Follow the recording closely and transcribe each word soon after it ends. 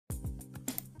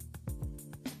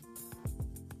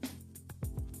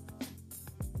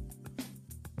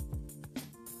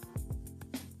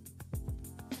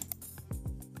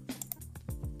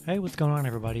Hey, what's going on,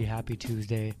 everybody? Happy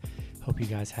Tuesday. Hope you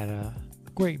guys had a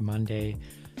great Monday.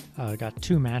 Got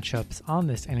two matchups on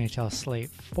this NHL slate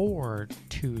for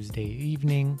Tuesday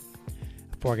evening.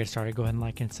 Before I get started, go ahead and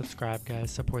like and subscribe,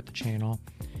 guys. Support the channel.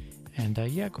 And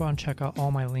yeah, go on and check out all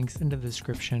my links in the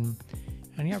description.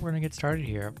 And yeah, we're going to get started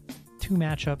here. Two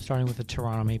matchups, starting with the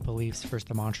Toronto Maple Leafs versus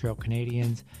the Montreal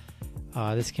Canadiens.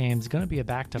 This game's going to be a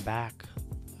back-to-back.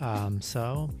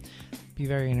 So be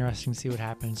very interesting to see what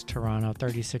happens. Toronto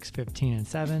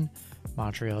 36-15-7,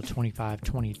 Montreal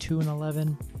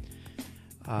 25-22-11.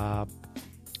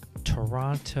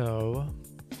 Toronto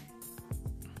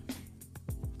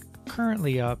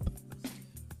currently up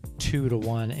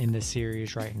 2-1 in the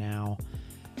series right now,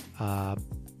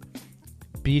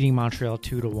 beating Montreal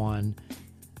 2-1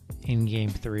 in Game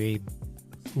 3,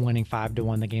 winning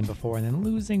 5-1 the game before, and then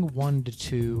losing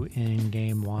 1-2 in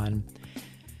Game 1.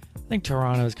 I think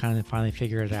Toronto's kind of finally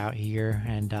figured it out here,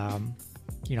 and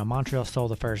Montreal stole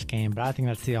the first game, but I think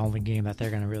that's the only game that they're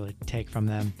going to really take from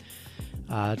them.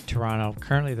 Toronto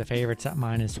currently the favorites at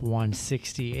minus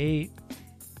 168.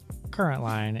 Current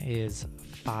line is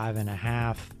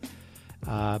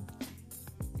 5.5.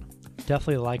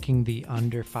 Definitely liking the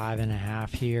under 5.5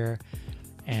 here,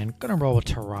 and gonna roll with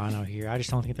Toronto here. I just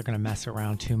don't think they're gonna mess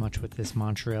around too much with this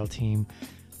Montreal team.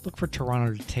 Look for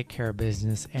Toronto to take care of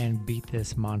business and beat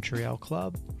this Montreal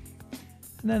club.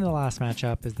 And then the last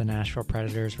matchup is the Nashville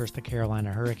Predators versus the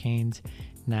Carolina Hurricanes.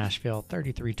 Nashville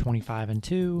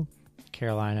 33-25-2,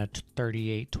 Carolina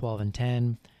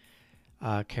 38-12-10.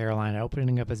 Carolina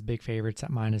opening up as big favorites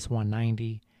at minus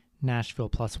 190. Nashville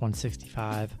plus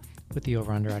 165 with the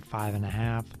over-under at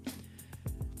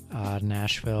 5.5.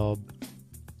 Nashville,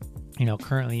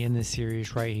 currently in this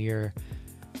series right here,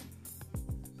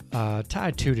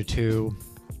 tied 2-2.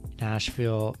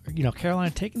 Nashville,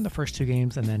 Carolina taking the first two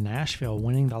games, and then Nashville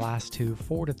winning the last two,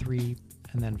 4-3,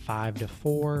 and then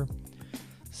 5-4.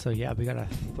 So yeah, we got a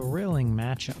thrilling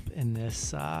matchup in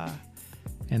this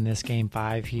game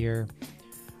 5 here.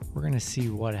 We're gonna see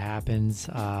what happens.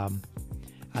 I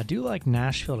do like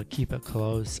Nashville to keep it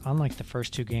close, unlike the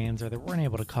first two games where they weren't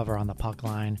able to cover on the puck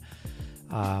line.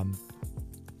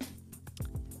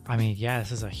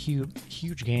 This is a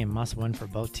huge game, must win for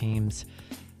both teams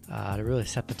to really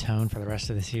set the tone for the rest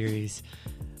of the series.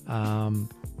 We're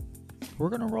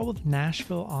going to roll with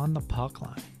Nashville on the puck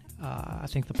line. I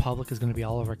think the public is going to be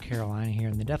all over Carolina here,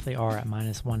 and they definitely are at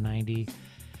minus 190.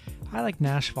 I like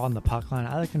Nashville on the puck line.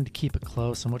 I like them to keep it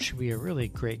close on what should be a really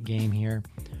great game here.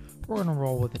 We're going to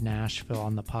roll with Nashville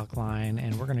on the puck line,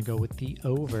 and we're going to go with the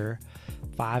over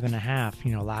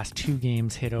 5.5. Last two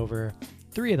games hit over.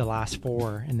 3 of the last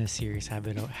 4 in this series have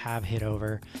hit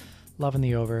over. Loving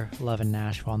the over, loving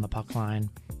Nashville on the puck line.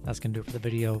 That's going to do it for the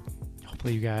video.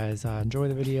 Hopefully you guys enjoy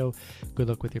the video. Good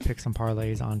luck with your picks and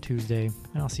parlays on Tuesday,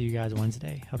 and I'll see you guys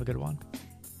Wednesday. Have a good one.